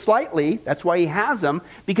so slightly. That's why he has them,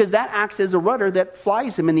 because that acts as a rudder that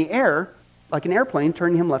flies him in the air like an airplane,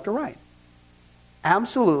 turning him left or right.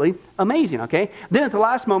 Absolutely amazing, okay? Then at the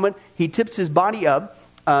last moment, he tips his body up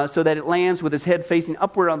so that it lands with his head facing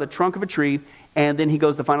upward on the trunk of a tree, and then he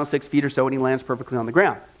goes the final 6 feet or so, and he lands perfectly on the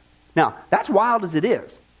ground. Now, that's wild as it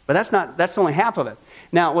is, but that's only half of it.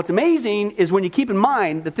 Now, what's amazing is when you keep in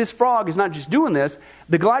mind that this frog is not just doing this,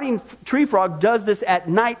 the gliding tree frog does this at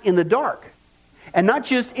night in the dark. And not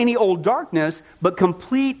just any old darkness, but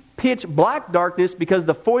complete pitch black darkness, because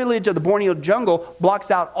the foliage of the Borneo jungle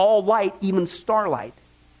blocks out all light, even starlight.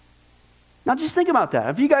 Now just think about that.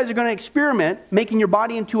 If you guys are going to experiment making your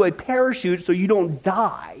body into a parachute so you don't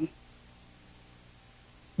die,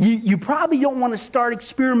 you probably don't want to start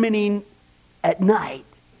experimenting at night.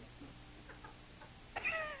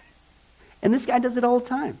 And this guy does it all the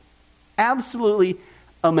time. Absolutely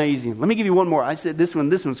amazing. Let me give you one more. I said this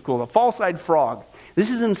one's cool. A false-eyed frog. This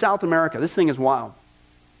is in South America. This thing is wild.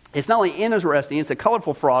 It's not only interesting, it's a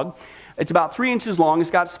colorful frog. It's about 3 inches long. It's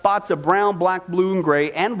got spots of brown, black, blue, and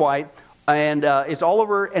gray, and white. And it's all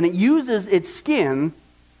over, and it uses its skin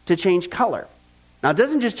to change color. Now, it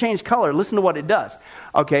doesn't just change color. Listen to what it does.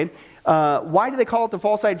 Okay. Why do they call it the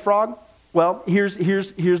false-eyed frog? Well, here's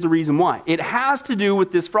the reason why. It has to do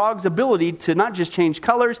with this frog's ability to not just change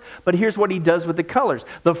colors, but here's what he does with the colors.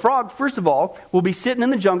 The frog, first of all, will be sitting in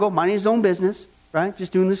the jungle, minding his own business, right?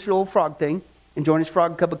 Just doing this little frog thing. enjoying his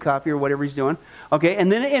frog cup of coffee or whatever he's doing. Okay,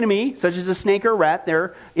 and then an enemy, such as a snake or a rat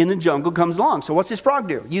there in the jungle, comes along. So what's this frog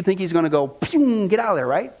do? You think he's going to go, pew, get out of there,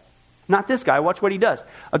 right? Not this guy. Watch what he does.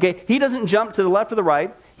 Okay, he doesn't jump to the left or the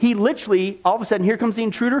right. He literally, all of a sudden, here comes the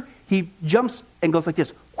intruder. He jumps and goes like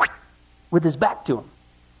this, with his back to him.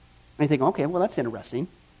 And you think, okay, well, that's interesting.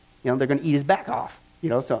 They're going to eat his back off.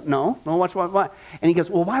 So no, watch what. And he goes,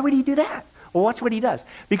 well, why would he do that? Well, watch what he does.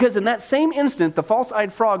 Because in that same instant, the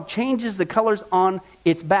false-eyed frog changes the colors on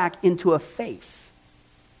its back into a face.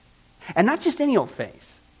 And not just any old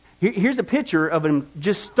face. Here's a picture of him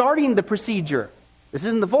just starting the procedure. This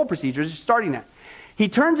isn't the full procedure, it's just starting it. He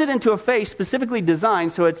turns it into a face specifically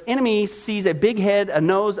designed so its enemy sees a big head, a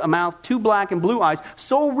nose, a mouth, 2 black and blue eyes,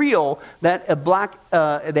 so real that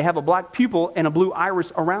they have a black pupil and a blue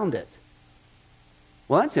iris around it.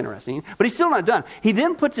 Well, that's interesting. But he's still not done. He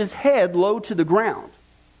then puts his head low to the ground.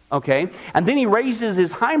 Okay? And then he raises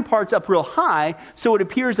his hind parts up real high so it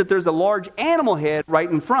appears that there's a large animal head right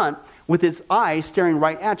in front with his eyes staring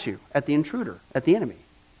right at you, at the intruder, at the enemy.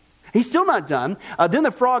 He's still not done. Then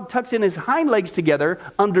the frog tucks in his hind legs together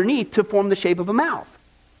underneath to form the shape of a mouth.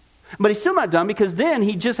 But he's still not done because then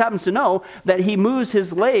he just happens to know that he moves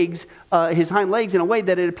his legs, his hind legs in a way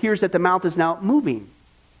that it appears that the mouth is now moving.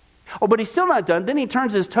 Oh, but he's still not done. Then he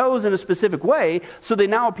turns his toes in a specific way so they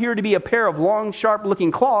now appear to be a pair of long,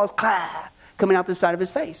 sharp-looking claws coming out the side of his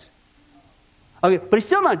face. Okay, but he's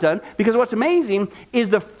still not done because what's amazing is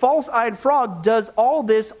the false-eyed frog does all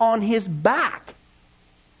this on his back.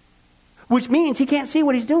 Which means he can't see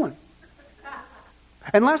what he's doing.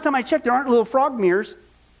 And last time I checked, there aren't little frog mirrors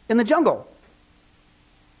in the jungle.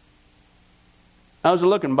 How's it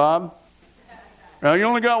looking, Bob? Well, you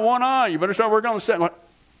only got one eye. You better start working on the second one.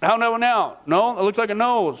 How now? No, it looks like a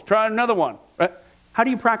nose. Try another one. Right? How do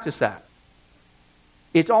you practice that?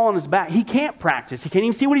 It's all on his back. He can't practice. He can't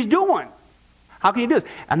even see what he's doing. How can he do this?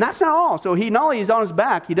 And that's not all. So he not only is on his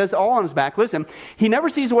back, he does it all on his back. Listen, he never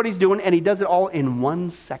sees what he's doing, and he does it all in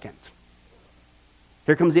 1 second.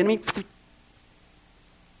 Here comes the enemy,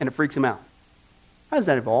 and it freaks him out. How does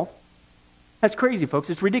that evolve? That's crazy, folks.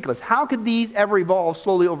 It's ridiculous. How could these ever evolve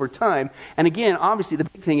slowly over time? And again, obviously, the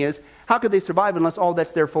big thing is, how could they survive unless all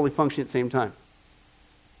that's there fully function at the same time?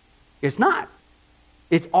 It's not.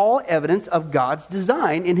 It's all evidence of God's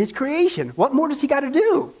design in His creation. What more does He got to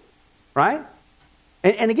do? Right?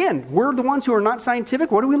 And again, we're the ones who are not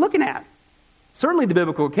scientific. What are we looking at? Certainly the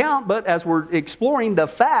biblical account, but as we're exploring the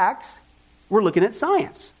facts, we're looking at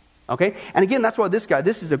science. Okay? And again, that's why this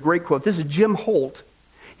is a great quote. This is Jim Holt.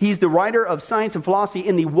 He's the writer of Science and Philosophy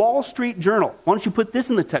in the Wall Street Journal. Why don't you put this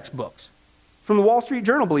in the textbooks? From the Wall Street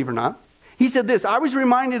Journal, believe it or not. He said this, I was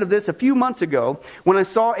reminded of this a few months ago when I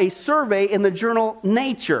saw a survey in the journal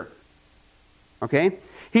Nature. Okay?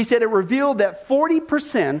 He said it revealed that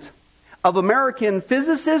 40% of American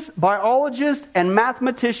physicists, biologists, and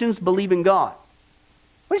mathematicians believe in God.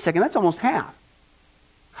 Wait a second, that's almost half.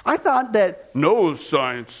 I thought that no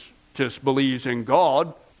scientist believes in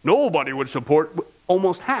God. Nobody would support.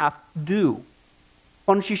 Almost half do.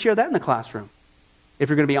 Why don't you share that in the classroom? If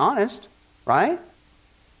you're going to be honest, right?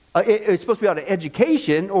 It's supposed to be about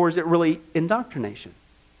education, or is it really indoctrination?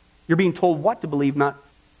 You're being told what to believe, not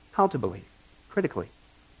how to believe. Critically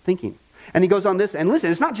thinking. And he goes on this, and listen,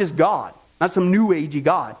 it's not just God. Not some new agey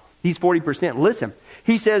God. He's 40%. Listen,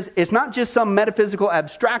 he says it's not just some metaphysical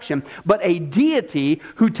abstraction, but a deity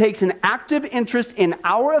who takes an active interest in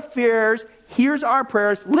our affairs, hears our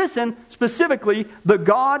prayers. Listen, specifically, the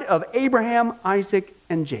God of Abraham, Isaac,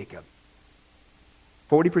 and Jacob.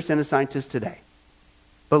 40% of scientists today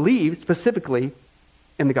believe specifically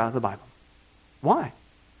in the God of the Bible. Why?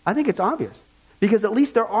 I think it's obvious. Because at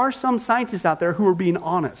least there are some scientists out there who are being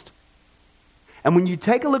honest. And when you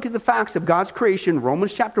take a look at the facts of God's creation,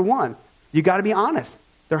 Romans chapter 1, you got to be honest.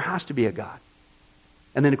 There has to be a God.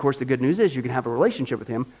 And then, of course, the good news is you can have a relationship with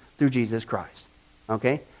Him through Jesus Christ.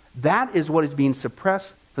 Okay? That is what is being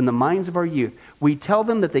suppressed from the minds of our youth. We tell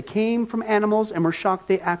them that they came from animals, and we're shocked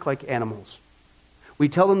they act like animals. We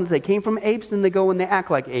tell them that they came from apes, and they go and they act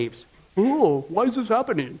like apes. Oh, why is this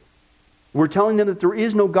happening? We're telling them that there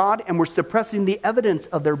is no God, and we're suppressing the evidence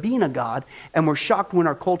of there being a God, and we're shocked when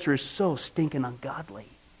our culture is so stinking ungodly.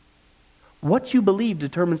 What you believe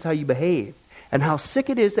determines how you behave, and how sick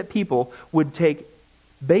it is that people would take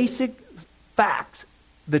basic facts,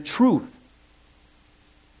 the truth,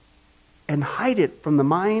 and hide it from the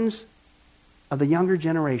minds of the younger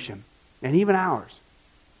generation, and even ours,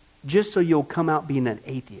 just so you'll come out being an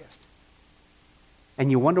atheist. And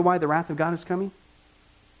you wonder why the wrath of God is coming?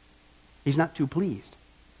 He's not too pleased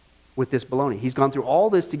with this baloney. He's gone through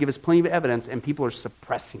all this to give us plenty of evidence, and people are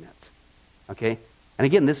suppressing it. Okay? And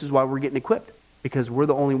again, this is why we're getting equipped. because we're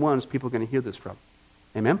the only ones people are going to hear this from.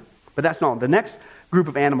 Amen? But that's not all. The next group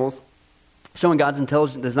of animals showing God's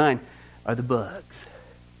intelligent design are the bugs.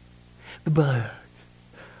 The bugs.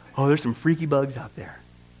 Oh, there's some freaky bugs out there.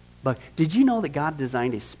 But did you know that God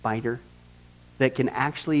designed a spider that can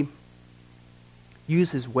actually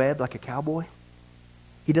use his web like a cowboy?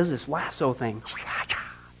 He does this lasso thing,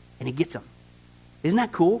 and he gets them. Isn't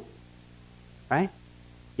that cool? Right?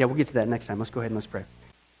 Yeah, we'll get to that next time. Let's go ahead and let's pray.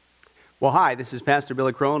 Well, hi, this is Pastor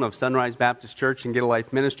Billy Crone of Sunrise Baptist Church and Get a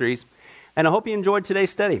Life Ministries, and I hope you enjoyed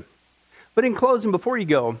today's study. But in closing, before you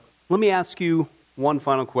go, let me ask you one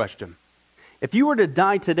final question. If you were to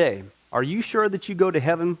die today, are you sure that you go to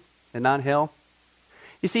heaven and not hell?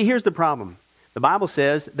 You see, here's the problem. The Bible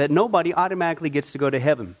says that nobody automatically gets to go to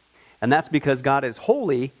heaven, and that's because God is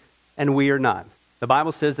holy and we are not. The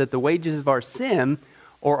Bible says that the wages of our sin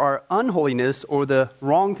or our unholiness or the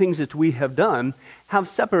wrong things that we have done have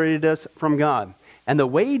separated us from God. And the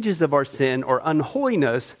wages of our sin or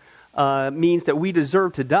unholiness means that we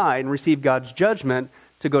deserve to die and receive God's judgment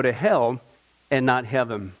to go to hell and not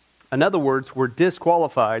heaven. In other words, we're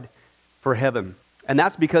disqualified for heaven. And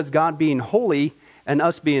that's because God being holy and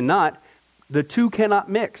us being not, the two cannot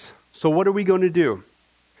mix. So what are we going to do?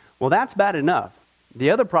 Well, that's bad enough.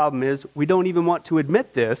 The other problem is we don't even want to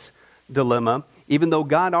admit this dilemma, even though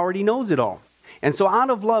God already knows it all. And so out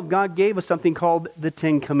of love, God gave us something called the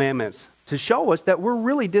Ten Commandments to show us that we're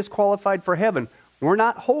really disqualified for heaven. We're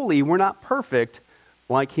not holy. We're not perfect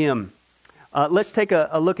like Him. Let's take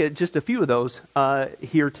a look at just a few of those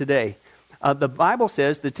here today. The Bible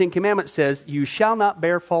says, the Ten Commandments says, you shall not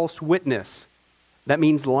bear false witness. That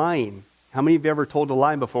means lying. How many of you ever told a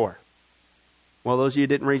lie before? Well, those of you who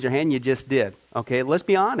didn't raise your hand, you just did. Okay, let's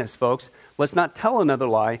be honest, folks. Let's not tell another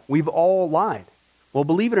lie. We've all lied. Well,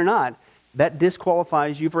 believe it or not, that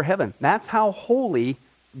disqualifies you for heaven. That's how holy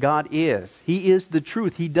God is. He is the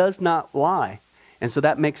truth. He does not lie. And so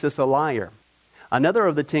that makes us a liar. Another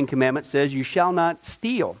of the Ten Commandments says, you shall not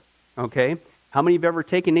steal. Okay? How many have ever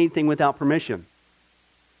taken anything without permission?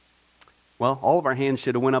 Well, all of our hands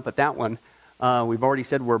should have went up at that one. We've already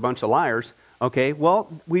said we're a bunch of liars. Okay, well,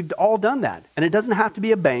 we've all done that. And it doesn't have to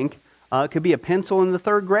be a bank. It could be a pencil in the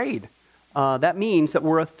third grade. That means that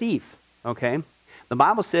we're a thief. Okay? The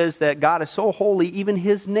Bible says that God is so holy, even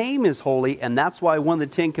His name is holy. And that's why one of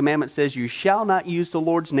the Ten Commandments says, you shall not use the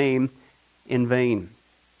Lord's name in vain.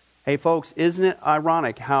 Hey, folks, isn't it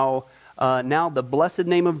ironic how now the blessed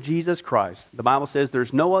name of Jesus Christ, the Bible says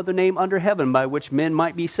there's no other name under heaven by which men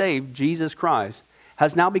might be saved, Jesus Christ,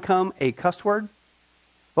 has now become a cuss word?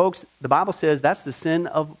 Folks, the Bible says that's the sin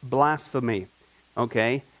of blasphemy.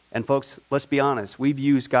 Okay? And folks, let's be honest. We've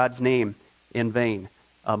used God's name in vain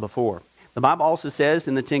before. The Bible also says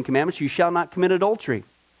in the Ten Commandments, you shall not commit adultery.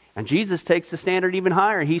 And Jesus takes the standard even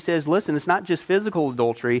higher. He says, listen, it's not just physical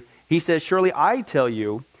adultery. He says, surely I tell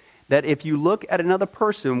you that if you look at another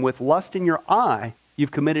person with lust in your eye,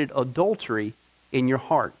 you've committed adultery in your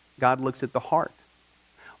heart. God looks at the heart.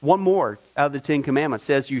 One more out of the Ten Commandments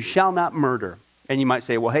says, you shall not murder. And you might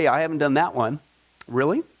say, well, hey, I haven't done that one.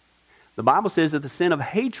 Really? The Bible says that the sin of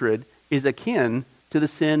hatred is akin to the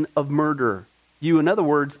sin of murder. You, in other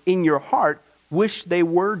words, in your heart, wish they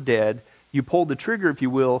were dead. You pulled the trigger, if you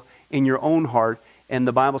will, in your own heart. And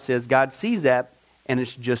the Bible says God sees that, and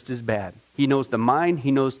it's just as bad. He knows the mind,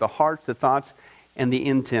 He knows the hearts, the thoughts, and the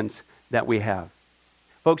intents that we have.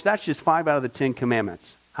 Folks, that's just 5 out of the 10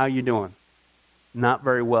 commandments. How you doing? Not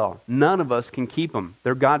very well. None of us can keep them.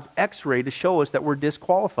 They're God's x-ray to show us that we're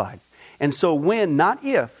disqualified. And so when, not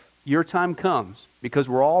if, your time comes, because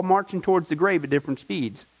we're all marching towards the grave at different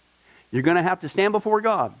speeds, you're going to have to stand before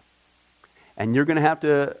God. And you're going to have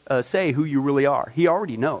to say who you really are. He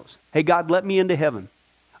already knows. Hey, God, let me into heaven.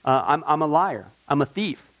 I'm a liar. I'm a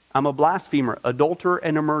thief. I'm a blasphemer, adulterer,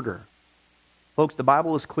 and a murderer. Folks, the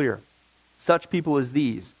Bible is clear. Such people as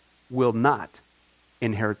these will not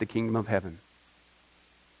inherit the kingdom of heaven.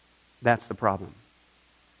 That's the problem.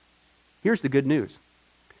 Here's the good news.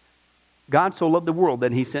 God so loved the world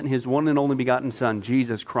that He sent His one and only begotten Son,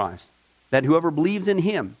 Jesus Christ, that whoever believes in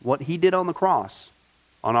Him, what He did on the cross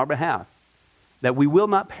on our behalf, that we will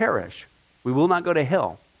not perish, we will not go to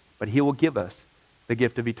hell, but He will give us the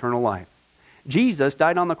gift of eternal life. Jesus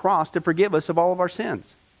died on the cross to forgive us of all of our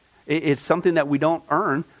sins. It's something that we don't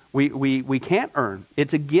earn. We can't earn.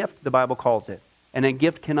 It's a gift, the Bible calls it. And a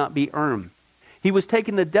gift cannot be earned. He was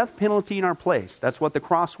taking the death penalty in our place. That's what the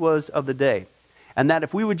cross was of the day. And that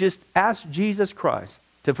if we would just ask Jesus Christ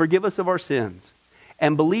to forgive us of our sins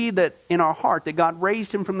and believe that in our heart that God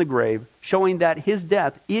raised Him from the grave, showing that His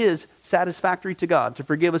death is satisfactory to God to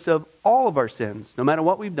forgive us of all of our sins, no matter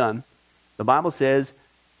what we've done, the Bible says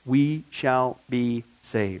we shall be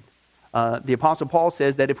saved. The Apostle Paul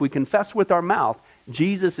says that if we confess with our mouth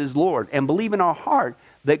Jesus is Lord and believe in our heart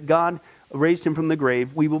that God raised him from the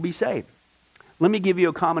grave, we will be saved. Let me give you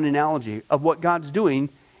a common analogy of what God's doing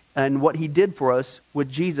and what he did for us with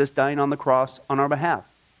Jesus dying on the cross on our behalf.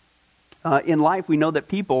 In life, we know that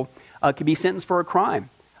people can be sentenced for a crime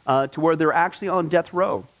to where they're actually on death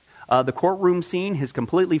row. The courtroom scene has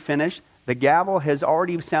completely finished. The gavel has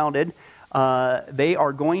already sounded. They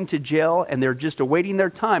are going to jail, and they're just awaiting their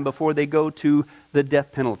time before they go to the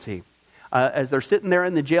death penalty. As they're sitting there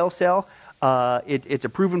in the jail cell, it's a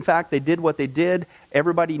proven fact they did what they did.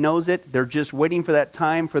 Everybody knows it. They're just waiting for that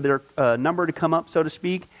time for their number to come up, so to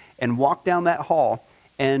speak, and walk down that hall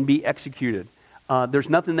and be executed. There's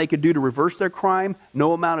nothing they could do to reverse their crime.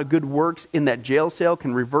 No amount of good works in that jail cell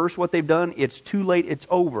can reverse what they've done. It's too late. It's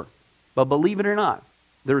over. But believe it or not,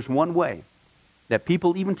 there's one way that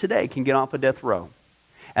people even today can get off a death row.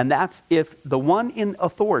 And that's if the one in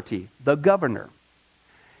authority, the governor,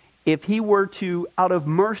 if he were to, out of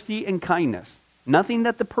mercy and kindness, nothing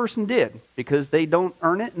that the person did, because they don't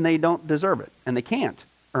earn it and they don't deserve it, and they can't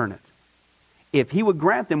earn it, if he would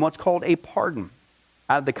grant them what's called a pardon,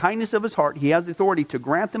 out of the kindness of his heart, he has the authority to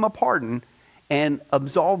grant them a pardon and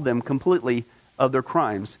absolve them completely of their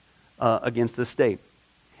crimes against the state.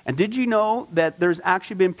 And did you know that there's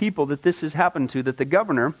actually been people that this has happened to, that the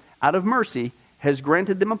governor, out of mercy, has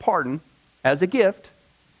granted them a pardon as a gift,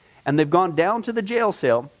 and they've gone down to the jail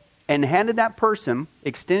cell and handed that person,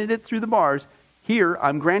 extended it through the bars, here,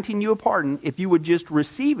 I'm granting you a pardon. If you would just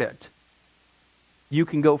receive it, you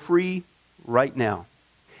can go free right now.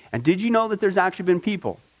 And did you know that there's actually been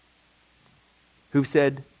people who've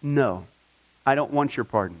said, no, I don't want your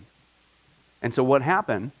pardon. And so what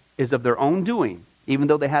happened is, of their own doing, even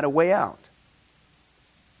though they had a way out,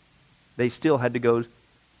 they still had to go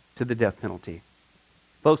to the death penalty.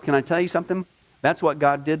 Folks, can I tell you something? That's what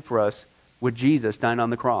God did for us with Jesus dying on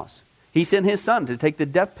the cross. He sent his son to take the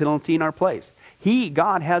death penalty in our place.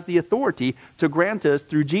 God has the authority to grant us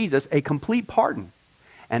through Jesus a complete pardon.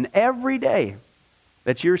 And every day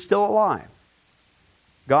that you're still alive,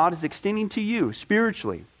 God is extending to you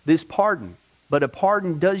spiritually this pardon. But a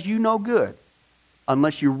pardon does you no good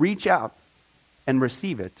unless you reach out and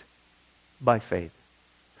receive it by faith.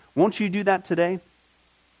 Won't you do that today?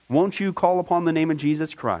 Won't you call upon the name of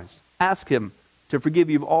Jesus Christ? Ask him to forgive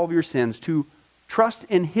you of all of your sins, to trust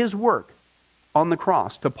in his work on the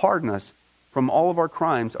cross to pardon us from all of our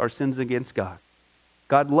crimes, our sins against God.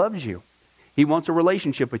 God loves you. He wants a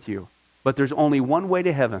relationship with you. But there's only one way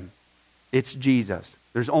to heaven. It's Jesus.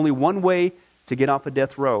 There's only one way to get off a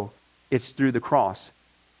death row. It's through the cross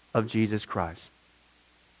of Jesus Christ.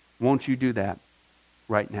 Won't you do that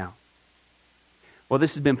right now? Well,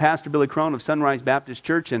 this has been Pastor Billy Crone of Sunrise Baptist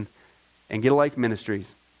Church and Get a Life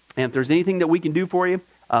Ministries. And if there's anything that we can do for you,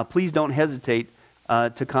 please don't hesitate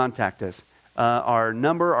to contact us. Our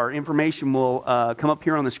number, our information will come up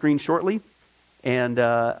here on the screen shortly. And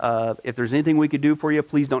if there's anything we could do for you,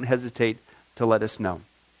 please don't hesitate to let us know.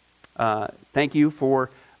 Thank you for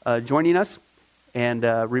joining us. And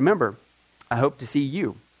remember, I hope to see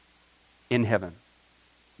you in heaven.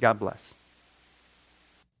 God bless.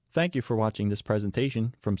 Thank you for watching this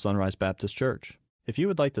presentation from Sunrise Baptist Church. If you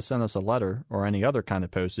would like to send us a letter or any other kind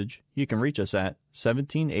of postage, you can reach us at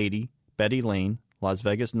 1780 Betty Lane, Las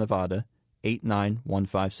Vegas, Nevada,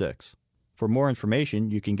 89156. For more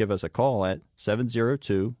information, you can give us a call at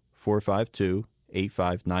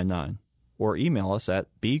 702-452-8599 or email us at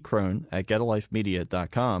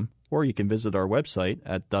bcrone@getalifemedia.com, or you can visit our website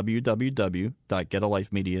at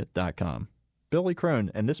www.getalifemedia.com. Billy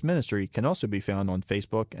Crone and this ministry can also be found on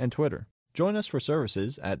Facebook and Twitter. Join us for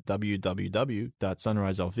services at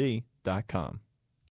www.sunriselv.com.